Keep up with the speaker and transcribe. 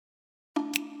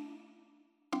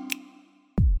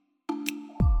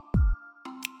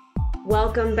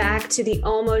Welcome back to the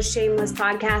Almost Shameless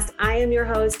podcast. I am your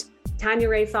host, Tanya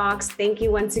Ray Fox. Thank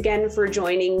you once again for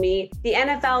joining me. The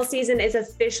NFL season is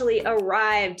officially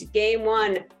arrived. Game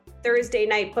 1, Thursday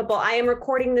Night Football. I am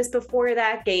recording this before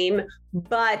that game,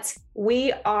 but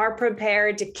we are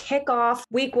prepared to kick off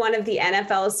week 1 of the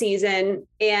NFL season.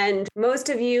 And most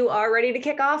of you are ready to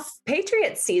kick off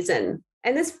Patriots season.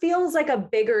 And this feels like a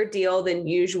bigger deal than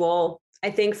usual,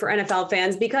 I think, for NFL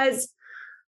fans, because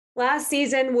last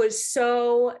season was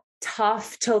so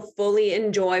tough to fully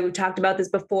enjoy. We've talked about this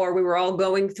before. We were all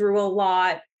going through a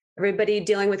lot. Everybody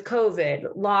dealing with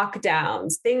COVID,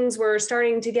 lockdowns. Things were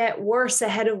starting to get worse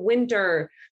ahead of winter.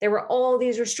 There were all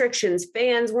these restrictions.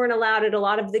 Fans weren't allowed at a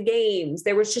lot of the games.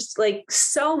 There was just like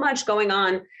so much going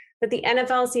on that the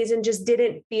NFL season just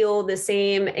didn't feel the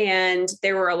same. And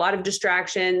there were a lot of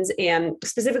distractions. And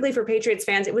specifically for Patriots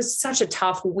fans, it was such a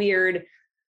tough, weird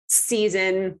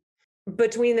season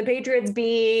between the Patriots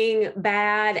being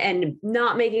bad and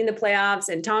not making the playoffs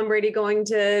and Tom Brady going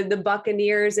to the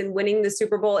Buccaneers and winning the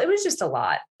Super Bowl. It was just a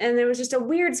lot. And it was just a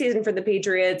weird season for the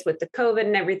Patriots with the COVID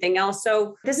and everything else.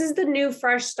 So this is the new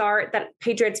fresh start that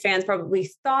Patriots fans probably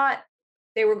thought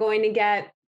they were going to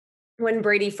get when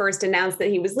Brady first announced that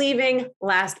he was leaving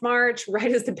last March,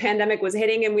 right as the pandemic was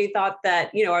hitting. And we thought that,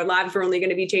 our lives were only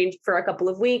going to be changed for a couple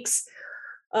of weeks.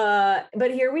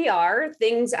 But here we are.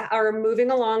 Things are moving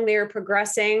along. They're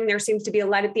progressing. There seems to be a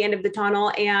light at the end of the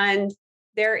tunnel, and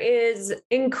there is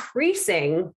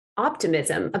increasing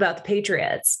optimism about the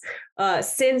Patriots.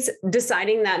 Since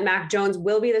deciding that Mac Jones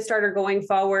will be the starter going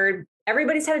forward,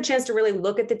 everybody's had a chance to really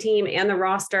look at the team and the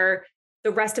roster,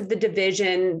 the rest of the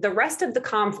division, the rest of the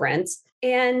conference.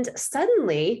 And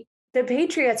suddenly the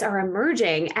Patriots are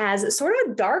emerging as sort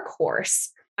of a dark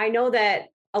horse. I know that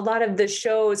a lot of the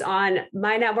shows on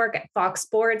my network at Fox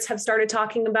Sports have started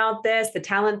talking about this. The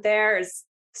talent there is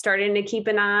starting to keep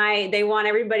an eye. They want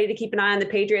everybody to keep an eye on the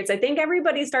Patriots. I think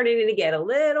everybody's starting to get a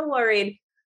little worried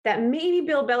that maybe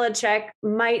Bill Belichick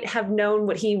might have known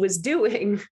what he was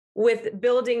doing with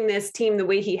building this team the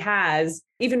way he has,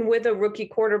 even with a rookie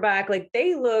quarterback. Like,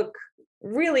 they look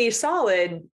really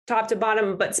solid top to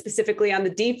bottom, but specifically on the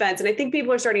defense. And I think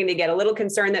people are starting to get a little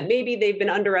concerned that maybe they've been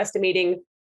underestimating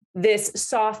this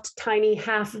soft, tiny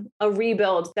half a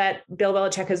rebuild that Bill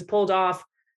Belichick has pulled off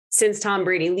since Tom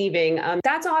Brady leaving.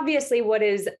 That's obviously what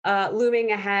is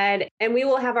looming ahead. And we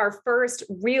will have our first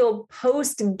real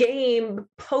post-game,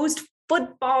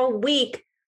 post-football week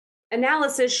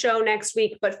analysis show next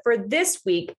week. But for this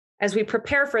week, as we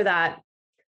prepare for that,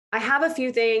 I have a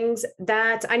few things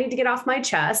that I need to get off my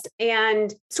chest,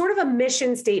 and sort of a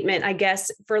mission statement, I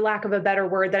guess, for lack of a better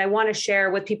word, that I want to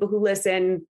share with people who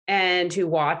listen and who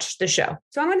watch the show.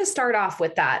 So I'm going to start off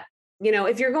with that.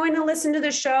 If you're going to listen to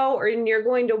the show or you're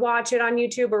going to watch it on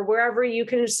YouTube or wherever you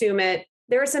consume it,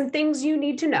 there are some things you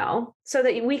need to know so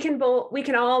that we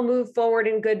can all move forward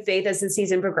in good faith as the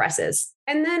season progresses.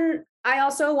 And then I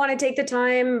also want to take the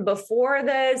time before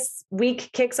this week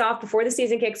kicks off, before the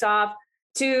season kicks off,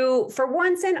 to, for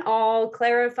once and all,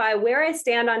 clarify where I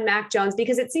stand on Mac Jones,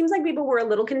 because it seems like people were a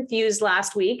little confused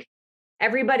last week.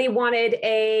 Everybody wanted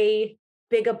a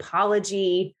big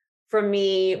apology from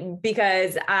me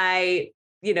because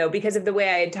because of the way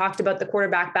I had talked about the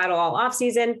quarterback battle all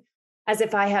offseason, as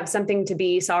if I have something to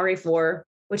be sorry for,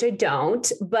 which I don't.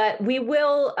 But I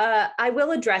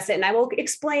will address it, and I will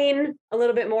explain a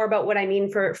little bit more about what I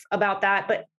mean about that.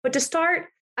 But to start,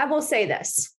 I will say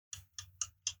this.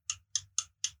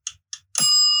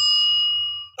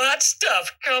 Hot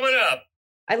stuff coming up.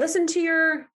 I listen to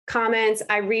your comments.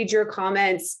 I read your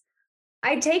comments.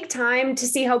 I take time to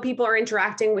see how people are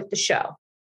interacting with the show.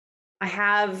 I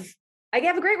have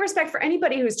a great respect for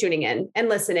anybody who's tuning in and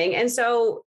listening. And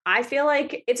so I feel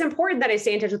like it's important that I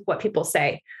stay in touch with what people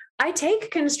say. I take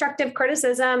constructive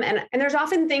criticism, and there's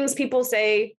often things people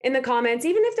say in the comments,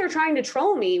 even if they're trying to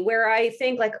troll me, where I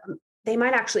think like they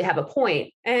might actually have a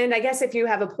point. And I guess if you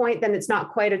have a point, then it's not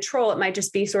quite a troll. It might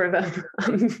just be sort of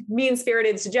a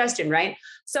mean-spirited suggestion, right?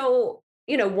 So,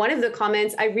 one of the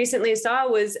comments I recently saw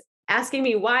was asking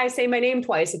me why I say my name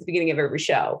twice at the beginning of every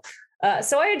show.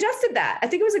 So I adjusted that. I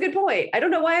think it was a good point. I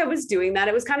don't know why I was doing that.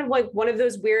 It was kind of like one of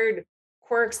those weird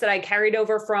quirks that I carried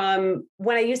over from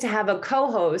when I used to have a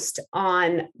co-host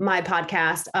on my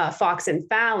podcast, Fox and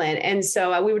Fallon. And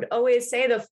so we would always say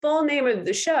the full name of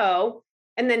the show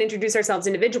and then introduce ourselves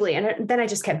individually. And then I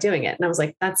just kept doing it. And I was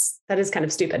like, that is kind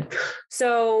of stupid.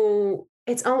 So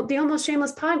it's the Almost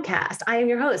Shameless podcast. I am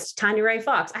your host, Tanya Ray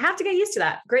Fox. I have to get used to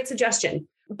that. Great suggestion.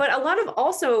 But a lot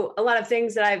of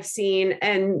things that I've seen,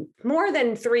 and more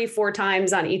than 3-4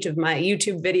 times on each of my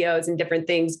YouTube videos and different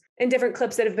things and different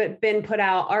clips that have been put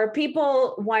out, are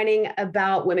people whining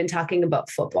about women talking about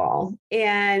football.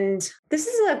 And this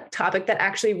is a topic that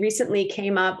actually recently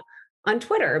came up on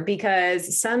Twitter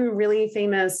because some really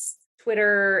famous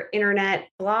Twitter, internet,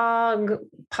 blog,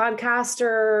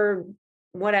 podcaster,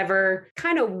 whatever,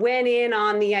 kind of went in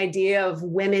on the idea of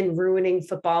women ruining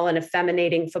football and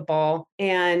effeminating football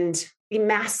and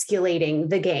emasculating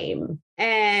the game.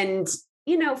 And,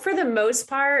 for the most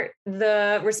part,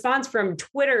 the response from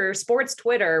Twitter, sports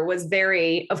Twitter, was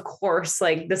very, of course,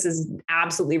 like, this is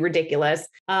absolutely ridiculous.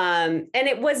 And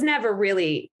it was never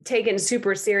really taken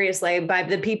super seriously by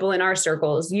the people in our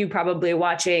circles, you probably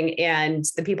watching and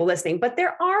the people listening. But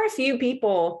there are a few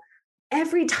people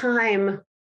every time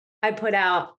I put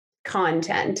out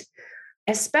content,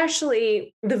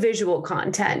 especially the visual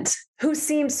content, who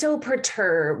seem so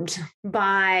perturbed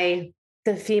by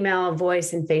the female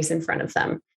voice and face in front of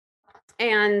them.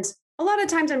 And a lot of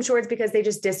times I'm sure it's because they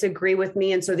just disagree with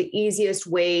me. And so the easiest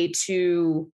way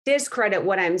to discredit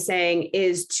what I'm saying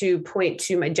is to point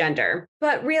to my gender.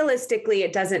 But realistically,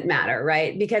 it doesn't matter,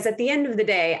 right? Because at the end of the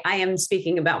day, I am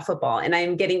speaking about football and I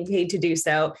am getting paid to do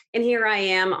so. And here I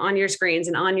am on your screens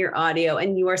and on your audio,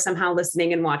 and you are somehow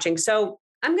listening and watching. So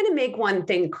I'm going to make one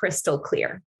thing crystal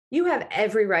clear. You have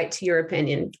every right to your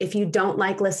opinion. If you don't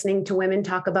like listening to women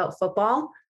talk about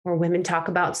football or women talk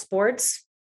about sports,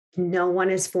 no one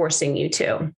is forcing you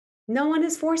to. No one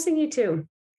is forcing you to.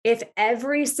 If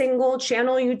every single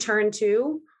channel you turn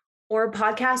to or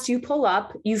podcast you pull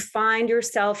up, you find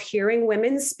yourself hearing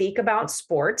women speak about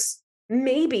sports,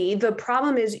 maybe the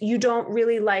problem is you don't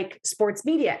really like sports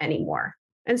media anymore.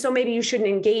 And so maybe you shouldn't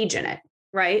engage in it,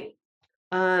 right?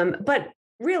 But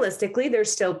realistically,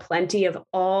 there's still plenty of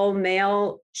all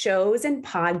male shows and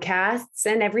podcasts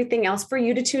and everything else for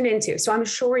you to tune into. So I'm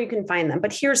sure you can find them.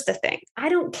 But here's the thing. I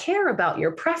don't care about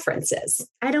your preferences.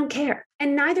 I don't care.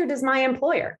 And neither does my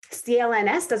employer.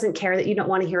 CLNS doesn't care that you don't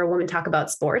want to hear a woman talk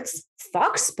about sports.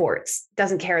 Fox Sports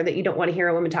doesn't care that you don't want to hear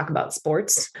a woman talk about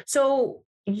sports. So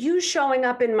you showing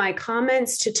up in my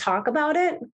comments to talk about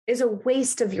it is a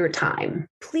waste of your time.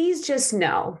 Please just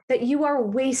know that you are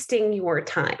wasting your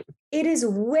time. It is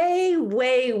way,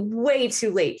 way, way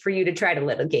too late for you to try to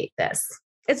litigate this.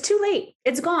 It's too late.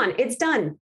 It's gone. It's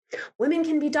done. Women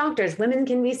can be doctors. Women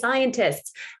can be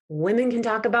scientists. Women can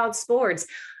talk about sports.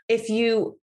 If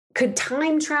you could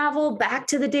time travel back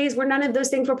to the days where none of those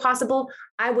things were possible,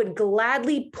 I would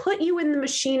gladly put you in the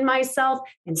machine myself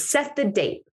and set the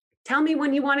date. Tell me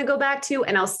when you want to go back to,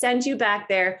 and I'll send you back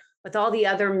there with all the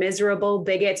other miserable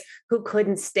bigots who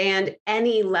couldn't stand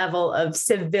any level of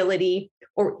civility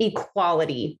or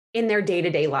equality in their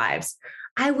day-to-day lives.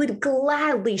 I would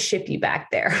gladly ship you back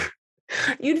there.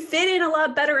 You'd fit in a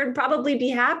lot better and probably be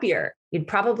happier. You'd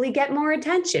probably get more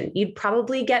attention. You'd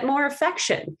probably get more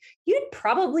affection. You'd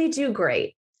probably do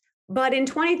great. But in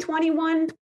 2021,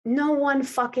 no one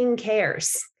fucking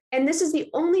cares. And this is the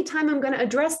only time I'm going to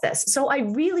address this. So I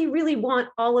really, really want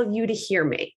all of you to hear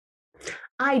me.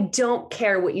 I don't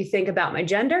care what you think about my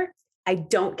gender. I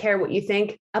don't care what you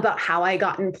think about how I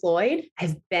got employed.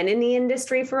 I've been in the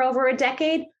industry for over a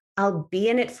decade. I'll be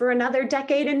in it for another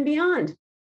decade and beyond.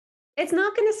 It's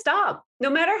not going to stop. No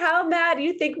matter how bad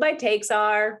you think my takes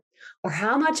are, or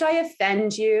how much I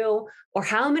offend you, or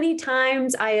how many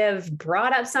times I have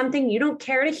brought up something you don't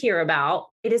care to hear about,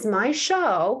 it is my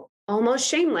show, Almost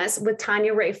Shameless, with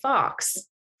Tanya Ray Fox,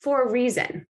 for a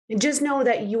reason. And just know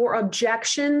that your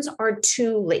objections are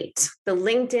too late. The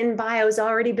LinkedIn bio has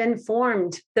already been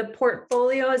formed. The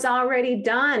portfolio is already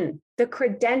done. The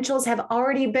credentials have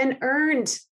already been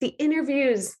earned. The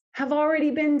interviews have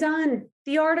already been done.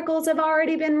 The articles have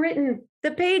already been written.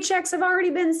 The paychecks have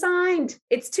already been signed.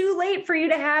 It's too late for you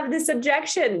to have this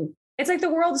objection. It's like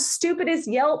the world's stupidest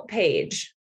Yelp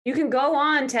page. You can go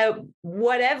on to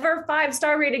whatever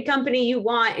 5-star rated company you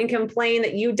want and complain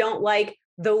that you don't like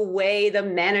the way the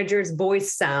manager's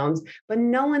voice sounds, but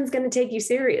no one's going to take you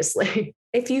seriously.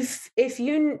 If you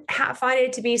find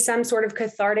it to be some sort of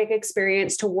cathartic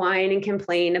experience to whine and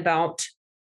complain about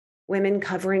women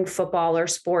covering football or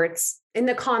sports in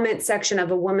the comment section of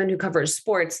a woman who covers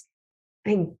sports,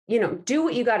 do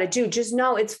what you got to do. Just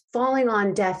know it's falling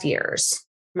on deaf ears.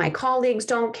 My colleagues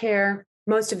don't care.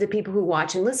 Most of the people who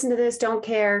watch and listen to this don't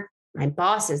care. My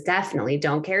bosses definitely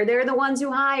don't care. They're the ones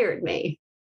who hired me.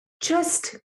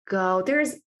 Just go.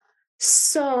 There's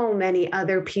so many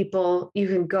other people you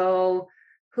can go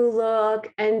who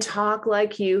look and talk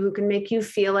like you, who can make you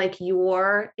feel like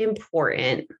you're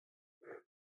important.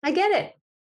 I get it.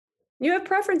 You have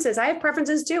preferences. I have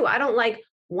preferences too. I don't like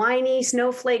whiny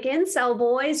snowflake incel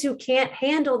boys who can't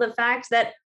handle the fact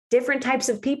that different types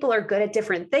of people are good at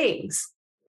different things.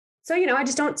 So, I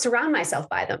just don't surround myself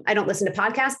by them. I don't listen to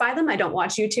podcasts by them. I don't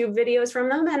watch YouTube videos from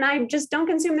them. And I just don't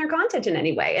consume their content in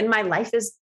any way. And my life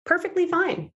is perfectly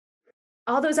fine.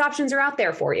 All those options are out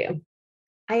there for you.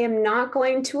 I am not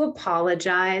going to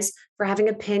apologize for having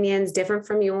opinions different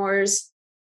from yours.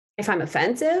 If I'm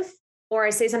offensive or I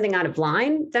say something out of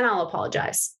line, then I'll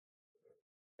apologize.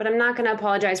 But I'm not going to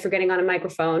apologize for getting on a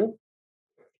microphone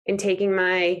and taking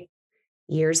my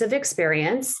years of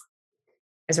experience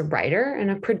as a writer and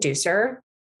a producer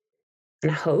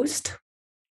and a host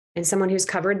and someone who's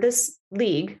covered this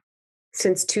league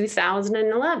since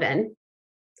 2011.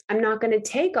 I'm not going to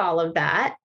take all of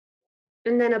that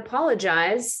and then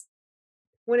apologize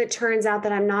when it turns out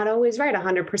that I'm not always right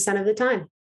 100% of the time.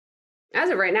 As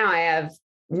of right now, I have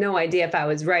no idea if I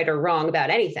was right or wrong about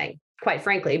anything, quite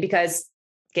frankly, because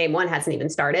game one hasn't even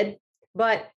started.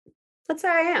 But let's say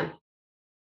I am.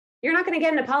 You're not going to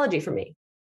get an apology from me,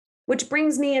 which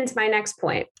brings me into my next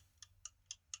point.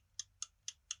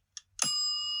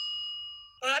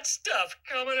 Hot stuff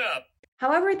coming up.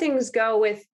 However things go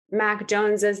with Mac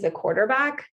Jones as the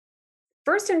quarterback,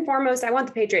 first and foremost, I want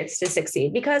the Patriots to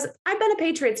succeed because I've been a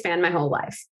Patriots fan my whole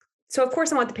life. So of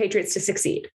course I want the Patriots to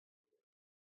succeed.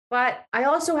 But I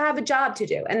also have a job to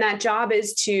do. And that job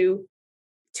is to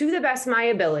the best of my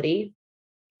ability,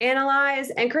 analyze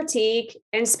and critique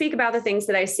and speak about the things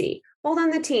that I see, both on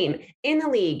the team, in the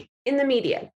league, in the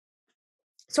media.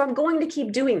 So I'm going to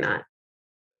keep doing that.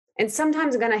 And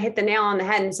sometimes I'm going to hit the nail on the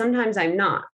head and sometimes I'm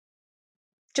not.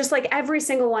 Just like every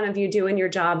single one of you do in your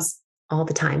jobs all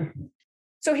the time.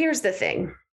 So here's the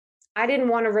thing. I didn't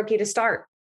want a rookie to start.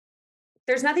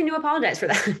 There's nothing to apologize for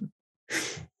that.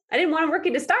 I didn't want a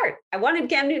rookie to start. I wanted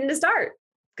Cam Newton to start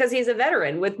because he's a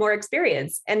veteran with more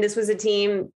experience. And this is a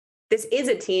team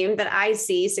that I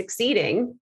see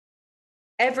succeeding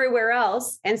everywhere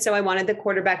else. And so I wanted the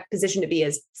quarterback position to be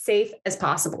as safe as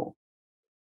possible.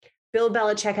 Bill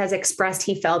Belichick has expressed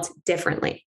he felt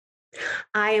differently.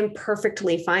 I am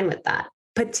perfectly fine with that,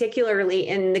 particularly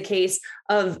in the case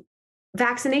of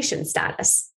vaccination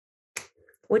status,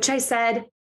 which I said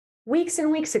weeks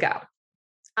and weeks ago.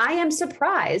 I am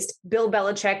surprised Bill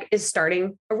Belichick is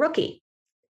starting a rookie.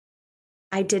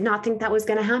 I did not think that was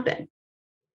going to happen.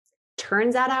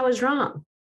 Turns out I was wrong,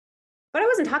 but I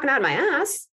wasn't talking out of my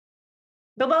ass.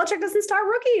 Bill Belichick doesn't start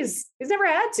rookies. He's never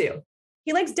had to.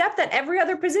 He likes depth at every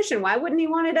other position. Why wouldn't he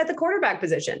want it at the quarterback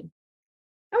position?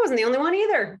 I wasn't the only one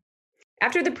either.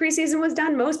 After the preseason was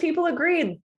done, most people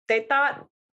agreed. They thought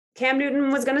Cam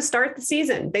Newton was going to start the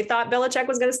season. They thought Belichick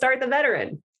was going to start the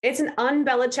veteran. It's an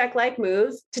un-Belichick-like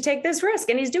move to take this risk,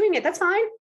 and he's doing it. That's fine.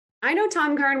 I know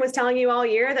Tom Curran was telling you all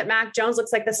year that Mac Jones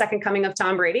looks like the second coming of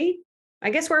Tom Brady.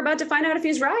 I guess we're about to find out if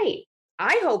he's right.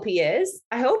 I hope he is.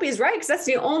 I hope he's right because that's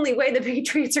the only way the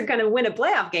Patriots are going to win a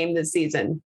playoff game this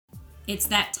season. It's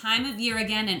that time of year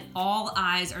again, and all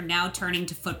eyes are now turning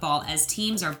to football as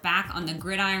teams are back on the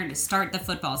gridiron to start the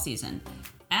football season.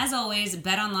 As always,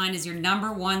 BetOnline is your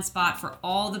number one spot for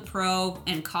all the pro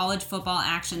and college football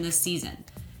action this season.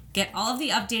 Get all of the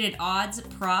updated odds,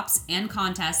 props, and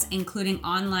contests, including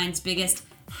online's biggest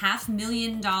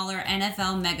 $500,000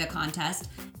 NFL mega contest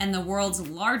and the world's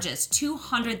largest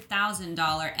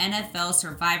 $200,000 NFL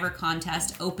Survivor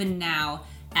contest open now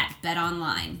at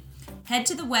BetOnline. Head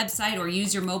to the website or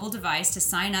use your mobile device to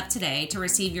sign up today to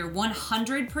receive your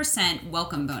 100%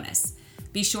 welcome bonus.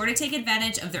 Be sure to take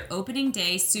advantage of their opening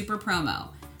day super promo.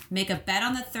 Make a bet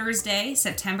on the Thursday,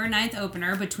 September 9th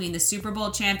opener between the Super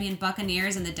Bowl champion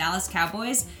Buccaneers and the Dallas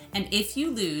Cowboys, and if you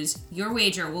lose, your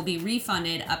wager will be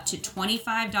refunded up to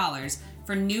 $25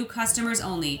 for new customers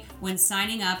only when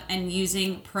signing up and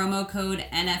using promo code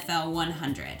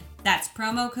NFL100. That's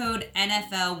promo code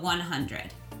NFL100.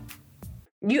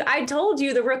 I told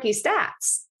you the rookie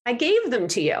stats. I gave them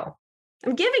to you.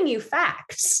 I'm giving you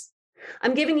facts.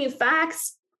 I'm giving you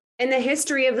facts in the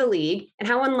history of the league and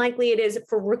how unlikely it is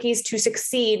for rookies to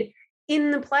succeed in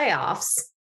the playoffs,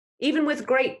 even with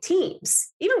great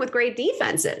teams, even with great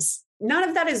defenses. None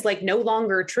of that is no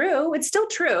longer true. It's still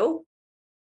true.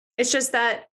 It's just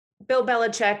that Bill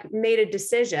Belichick made a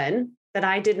decision that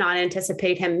I did not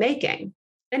anticipate him making.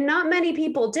 And not many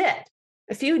people did.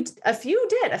 A few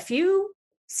did. A few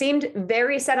seemed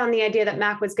very set on the idea that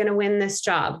Mac was going to win this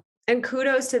job. And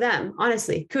kudos to them.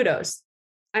 Honestly, kudos.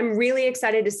 I'm really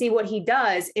excited to see what he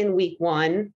does in week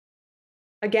one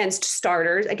against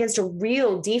starters, against a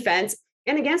real defense,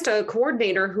 and against a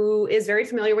coordinator who is very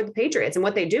familiar with the Patriots and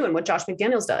what they do and what Josh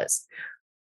McDaniels does.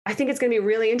 I think it's going to be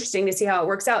really interesting to see how it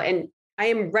works out. And I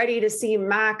am ready to see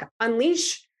Mac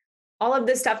unleash all of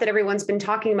this stuff that everyone's been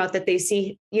talking about that they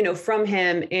see, from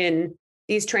him in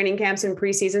these training camps and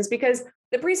preseasons, because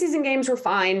the preseason games were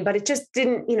fine, but it just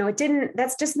didn't,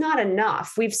 that's just not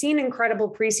enough. We've seen incredible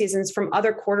preseasons from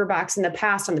other quarterbacks in the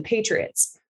past on the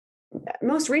Patriots.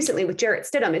 Most recently with Jarrett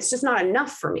Stidham, it's just not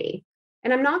enough for me.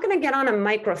 And I'm not going to get on a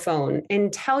microphone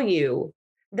and tell you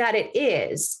that it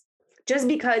is just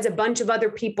because a bunch of other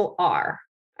people are.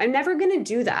 I'm never going to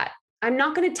do that. I'm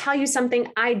not going to tell you something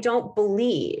I don't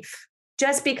believe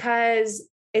just because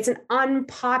it's an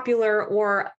unpopular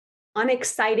or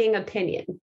unexciting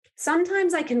opinion.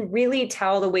 Sometimes I can really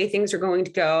tell the way things are going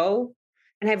to go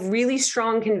and have really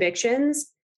strong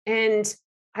convictions, and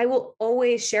I will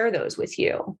always share those with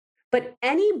you. But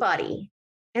anybody,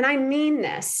 and I mean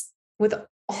this with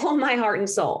all my heart and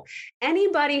soul,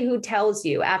 anybody who tells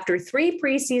you after 3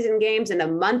 preseason games and a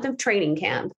month of training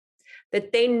camp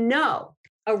that they know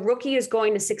a rookie is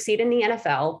going to succeed in the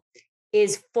NFL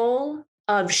is full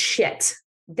of shit.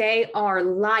 They are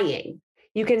lying.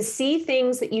 You can see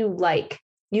things that you like.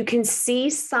 You can see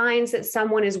signs that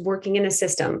someone is working in a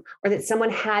system or that someone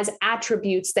has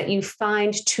attributes that you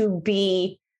find to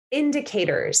be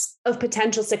indicators of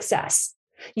potential success.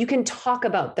 You can talk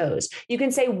about those. You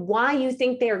can say why you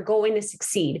think they are going to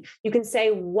succeed. You can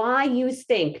say why you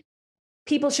think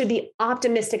people should be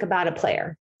optimistic about a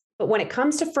player. But when it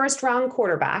comes to first-round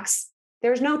quarterbacks,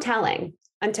 there's no telling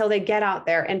until they get out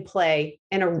there and play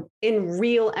in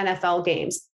real NFL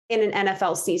games in an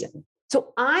NFL season.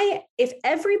 So if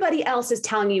everybody else is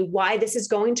telling you why this is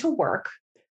going to work,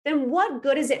 then what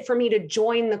good is it for me to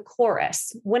join the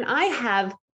chorus when I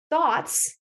have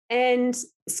thoughts and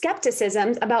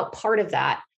skepticisms about part of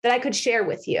that I could share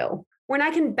with you, when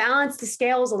I can balance the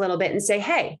scales a little bit and say,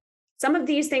 hey, some of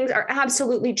these things are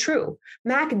absolutely true.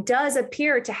 Mac does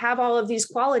appear to have all of these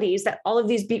qualities that all of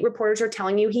these beat reporters are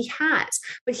telling you he has.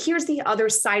 But here's the other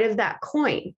side of that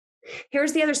coin.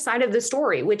 Here's the other side of the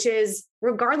story, which is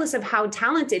regardless of how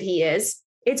talented he is,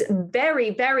 it's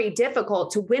very, very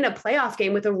difficult to win a playoff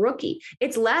game with a rookie.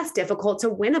 It's less difficult to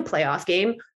win a playoff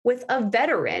game with a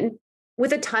veteran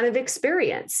with a ton of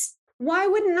experience. Why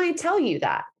wouldn't I tell you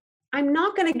that? I'm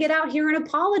not going to get out here and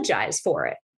apologize for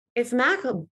it. If Mac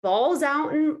balls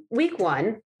out in week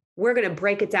 1, we're going to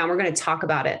break it down. We're going to talk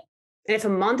about it. And if a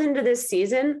month into this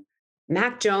season,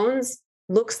 Mac Jones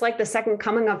looks like the second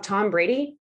coming of Tom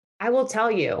Brady, I will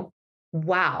tell you,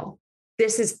 wow,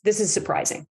 this is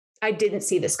surprising. I didn't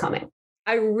see this coming.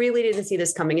 I really didn't see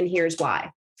this coming. And here's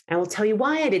why. I will tell you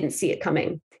why I didn't see it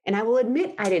coming. And I will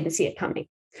admit I didn't see it coming.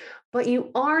 But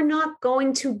you are not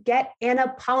going to get an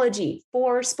apology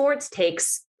for sports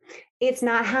takes. It's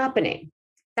not happening.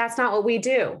 That's not what we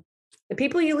do. The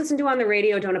people you listen to on the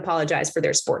radio don't apologize for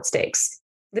their sports takes.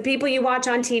 The people you watch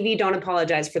on TV don't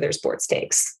apologize for their sports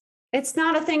takes. It's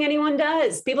not a thing anyone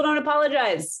does. People don't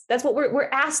apologize. That's what we're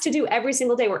asked to do every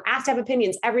single day. We're asked to have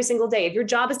opinions every single day. If your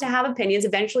job is to have opinions,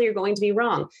 eventually you're going to be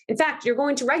wrong. In fact, you're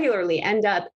going to regularly end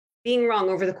up being wrong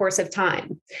over the course of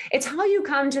time. It's how you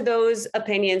come to those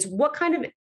opinions, what kind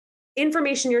of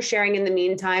information you're sharing in the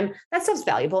meantime. That stuff's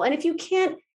valuable. And if you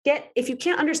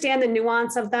can't understand the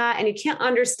nuance of that, and you can't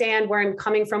understand where I'm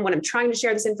coming from when I'm trying to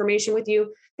share this information with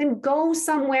you, then go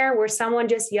somewhere where someone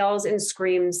just yells and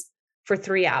screams for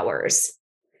 3 hours.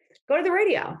 Go to the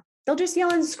radio. They'll just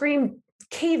yell and scream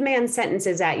caveman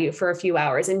sentences at you for a few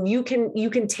hours, and you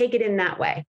can take it in that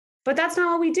way. But that's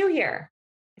not what we do here.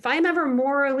 If I am ever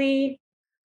morally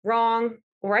wrong,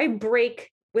 or I break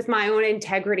with my own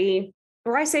integrity,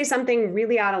 or I say something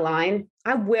really out of line,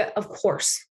 I will, of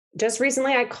course. Just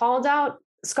recently, I called out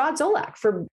Scott Zolak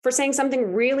for saying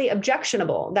something really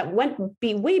objectionable that went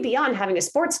way beyond having a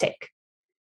sports take.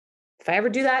 If I ever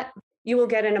do that, you will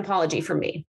get an apology from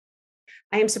me.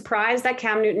 I am surprised that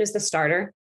Cam Newton is the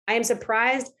starter. I am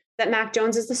surprised that Mac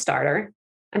Jones is the starter.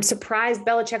 I'm surprised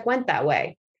Belichick went that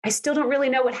way. I still don't really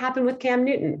know what happened with Cam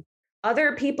Newton.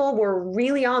 Other people were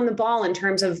really on the ball in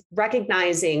terms of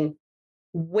recognizing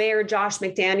where Josh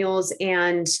McDaniels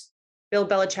and Bill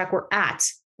Belichick were at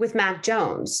with Mac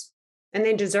Jones, and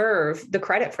they deserve the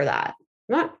credit for that.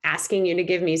 I'm not asking you to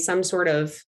give me some sort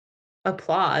of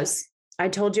applause. I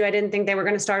told you I didn't think they were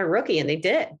going to start a rookie, and they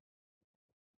did.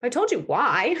 I told you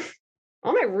why.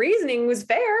 All my reasoning was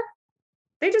fair.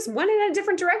 They just went in a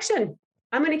different direction.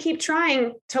 I'm going to keep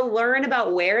trying to learn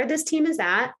about where this team is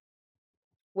at,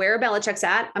 where Belichick's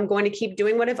at. I'm going to keep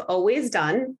doing what I've always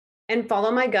done and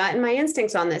follow my gut and my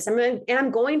instincts on this.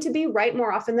 I'm going to be right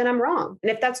more often than I'm wrong.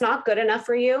 And if that's not good enough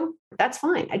for you, that's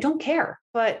fine. I don't care.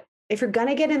 But if you're going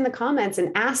to get in the comments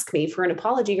and ask me for an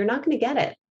apology, you're not going to get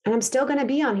it. And I'm still going to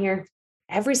be on here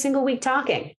every single week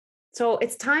talking. So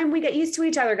it's time we get used to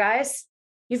each other, guys.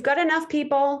 You've got enough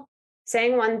people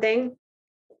saying one thing,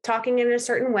 talking in a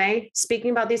certain way,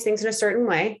 speaking about these things in a certain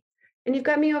way. And you've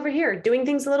got me over here doing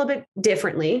things a little bit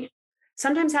differently,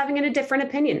 sometimes having a different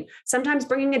opinion, sometimes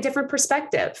bringing a different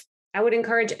perspective. I would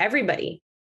encourage everybody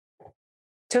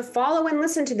to follow and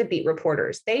listen to the beat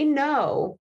reporters. They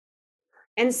know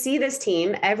and see this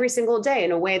team every single day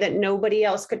in a way that nobody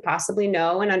else could possibly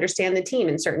know and understand the team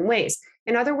in certain ways.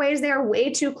 In other ways, they are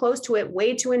way too close to it,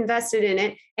 way too invested in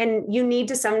it. And you need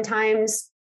to sometimes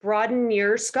broaden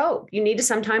your scope. You need to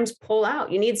sometimes pull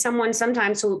out. You need someone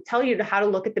sometimes to tell you how to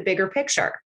look at the bigger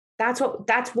picture. That's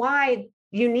why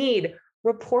you need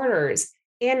reporters,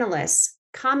 analysts,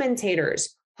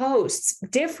 commentators, hosts,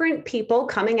 different people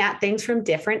coming at things from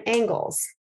different angles.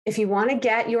 If you want to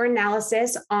get your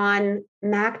analysis on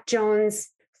Mac Jones'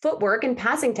 footwork and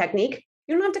passing technique,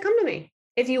 you don't have to come to me.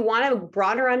 If you want a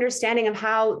broader understanding of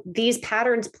how these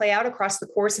patterns play out across the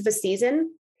course of a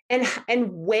season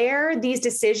and where these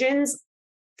decisions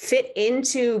fit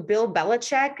into Bill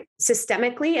Belichick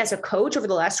systemically as a coach over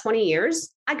the last 20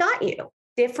 years, I got you.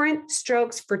 Different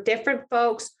strokes for different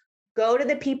folks. Go to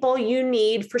the people you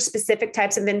need for specific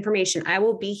types of information. I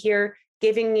will be here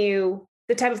giving you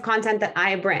the type of content that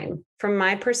I bring from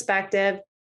my perspective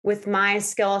with my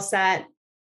skill set.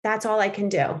 That's all I can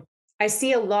do. I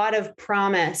see a lot of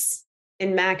promise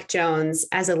in Mac Jones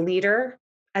as a leader,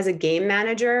 as a game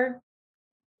manager,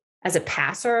 as a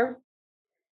passer,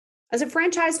 as a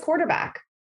franchise quarterback.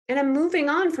 And I'm moving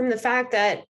on from the fact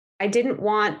that I didn't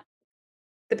want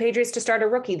the Patriots to start a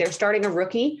rookie. They're starting a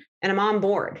rookie and I'm on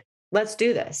board. Let's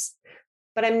do this.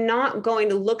 But I'm not going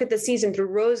to look at the season through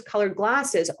rose-colored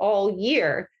glasses all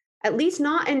year, at least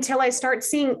not until I start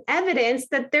seeing evidence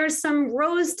that there's some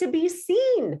rose to be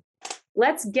seen.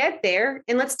 Let's get there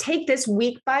and let's take this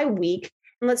week by week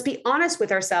and let's be honest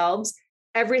with ourselves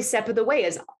every step of the way,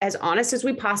 as honest as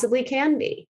we possibly can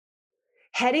be.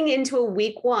 Heading into a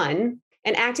week one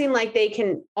and acting like they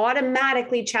can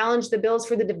automatically challenge the Bills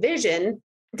for the division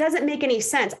doesn't make any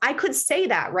sense. I could say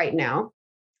that right now.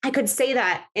 I could say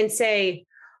that and say,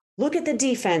 look at the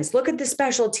defense, look at the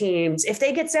special teams. If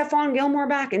they get Stephon Gilmore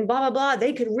back and blah, blah, blah,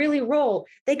 they could really roll.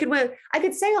 They could win. I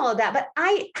could say all of that,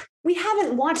 but we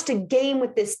haven't watched a game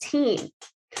with this team.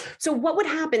 So what would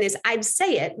happen is I'd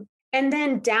say it, and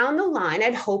then down the line,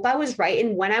 I'd hope I was right.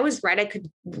 And when I was right, I could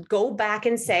go back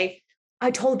and say, I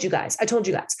told you guys, but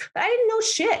I didn't know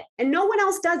shit. And no one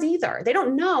else does either. They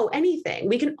don't know anything.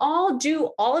 We can all do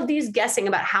all of these guessing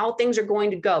about how things are going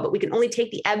to go, but we can only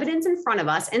take the evidence in front of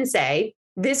us and say,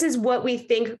 this is what we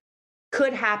think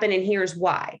could happen. And here's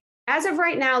why. As of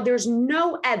right now, there's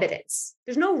no evidence.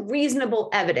 There's no reasonable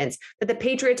evidence that the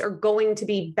Patriots are going to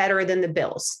be better than the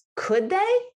Bills. Could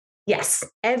they? Yes.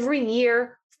 Every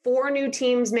year, 4 new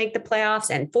teams make the playoffs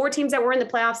and 4 teams that were in the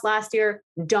playoffs last year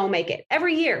don't make it.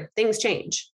 Every year, things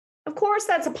change. Of course,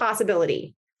 that's a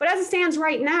possibility. But as it stands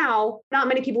right now, not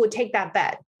many people would take that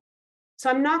bet. So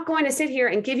I'm not going to sit here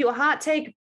and give you a hot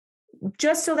take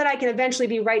just so that I can eventually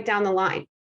be right down the line.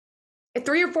 If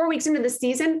 3 or 4 weeks into the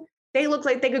season, they look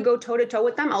like they could go toe-to-toe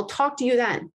with them, I'll talk to you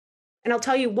then. And I'll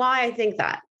tell you why I think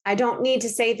that. I don't need to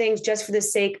say things just for the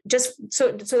sake, just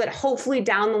so that hopefully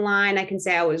down the line, I can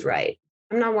say I was right.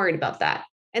 I'm not worried about that.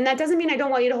 And that doesn't mean I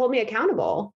don't want you to hold me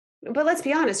accountable. But let's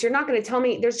be honest, you're not going to tell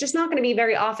me, there's just not going to be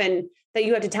very often that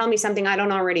you have to tell me something I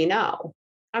don't already know.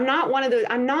 I'm not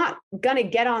going to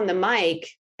get on the mic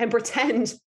and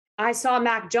pretend I saw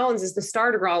Mac Jones as the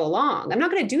starter all along. I'm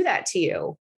not going to do that to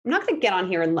you. I'm not going to get on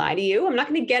here and lie to you. I'm not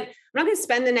going to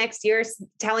spend the next year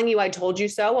telling you I told you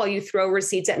so while you throw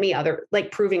receipts at me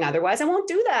proving otherwise. I won't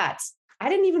do that. I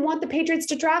didn't even want the Patriots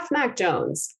to draft Mac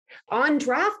Jones. On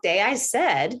draft day, I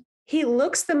said, he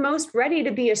looks the most ready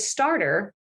to be a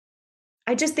starter.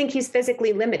 I just think he's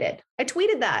physically limited. I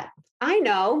tweeted that. I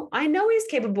know he's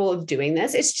capable of doing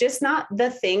this. It's just not the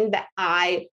thing that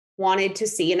I wanted to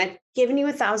see. And I've given you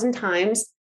 1,000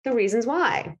 times the reasons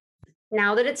why.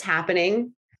 Now that it's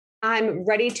happening, I'm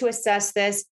ready to assess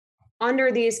this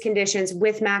under these conditions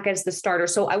with Mac as the starter.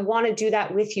 So I want to do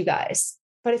that with you guys.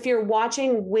 But if you're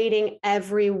waiting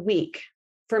every week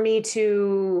for me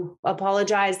to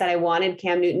apologize that I wanted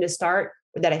Cam Newton to start,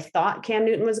 or that I thought Cam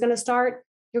Newton was going to start,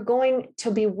 you're going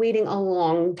to be waiting a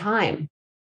long time.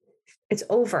 It's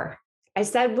over. I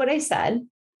said what I said.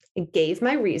 I gave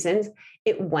my reasons.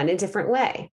 It went a different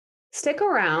way. Stick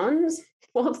around.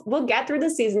 We'll get through the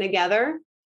season together.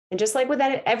 And just like with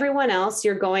everyone else,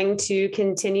 you're going to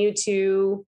continue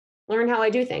to learn how I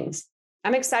do things.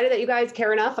 I'm excited that you guys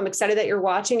care enough. I'm excited that you're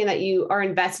watching and that you are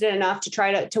invested enough to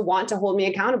try to want to hold me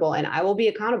accountable. And I will be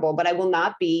accountable, but I will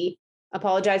not be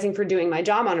apologizing for doing my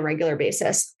job on a regular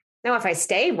basis. Now, if I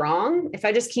stay wrong, if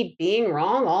I just keep being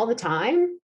wrong all the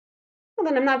time,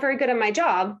 well, then I'm not very good at my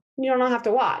job. You don't have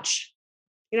to watch.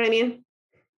 You know what I mean?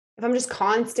 If I'm just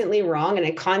constantly wrong and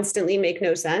I constantly make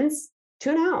no sense,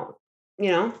 tune out.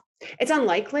 It's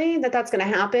unlikely that that's going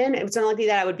to happen. It's unlikely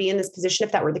that I would be in this position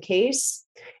if that were the case.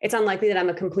 It's unlikely that I'm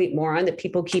a complete moron that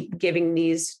people keep giving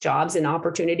these jobs and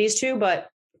opportunities to, but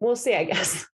we'll see, I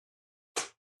guess.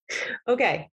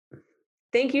 Okay.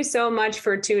 Thank you so much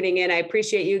for tuning in. I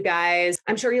appreciate you guys.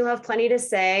 I'm sure you'll have plenty to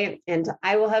say and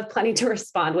I will have plenty to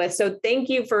respond with. So thank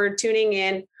you for tuning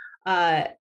in.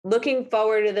 Looking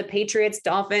forward to the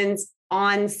Patriots-Dolphins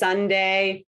on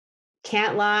Sunday.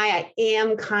 Can't lie, I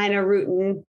am kind of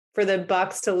rooting for the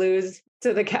Bucs to lose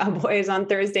to the Cowboys on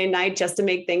Thursday night just to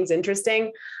make things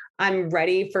interesting. I'm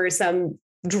ready for some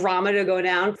drama to go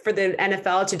down, for the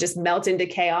NFL to just melt into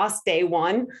chaos day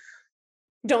one.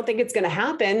 Don't think it's going to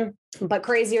happen, but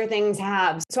crazier things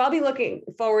have. So I'll be looking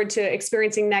forward to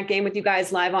experiencing that game with you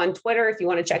guys live on Twitter. If you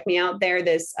want to check me out there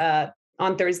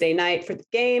on Thursday night for the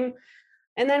game.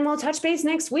 And then we'll touch base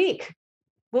next week.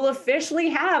 We'll officially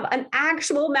have an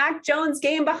actual Mac Jones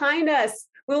game behind us.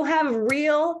 We'll have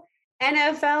real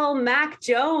NFL Mac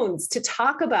Jones to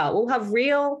talk about. We'll have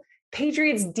real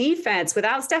Patriots defense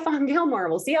without Stephon Gilmore.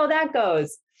 We'll see how that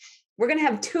goes. We're going to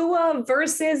have Tua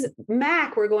versus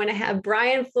Mac. We're going to have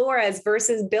Brian Flores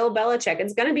versus Bill Belichick.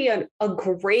 It's going to be a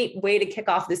great way to kick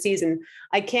off the season.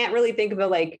 I can't really think of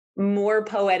a more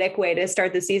poetic way to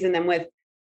start the season than with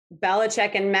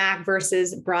Belichick and Mac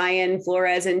versus Brian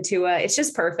Flores and Tua. It's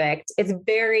just perfect. It's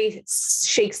very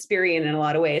Shakespearean in a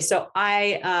lot of ways. So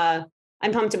I'm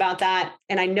pumped about that.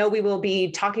 And I know we will be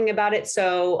talking about it.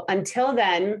 So until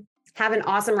then, have an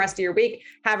awesome rest of your week.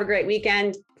 Have a great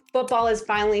weekend. Football is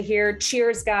finally here.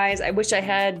 Cheers, guys. I wish I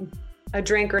had a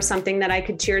drink or something that I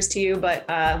could cheers to you, but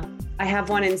I have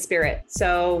one in spirit.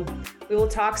 So we will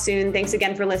talk soon. Thanks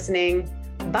again for listening.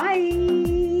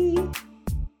 Bye.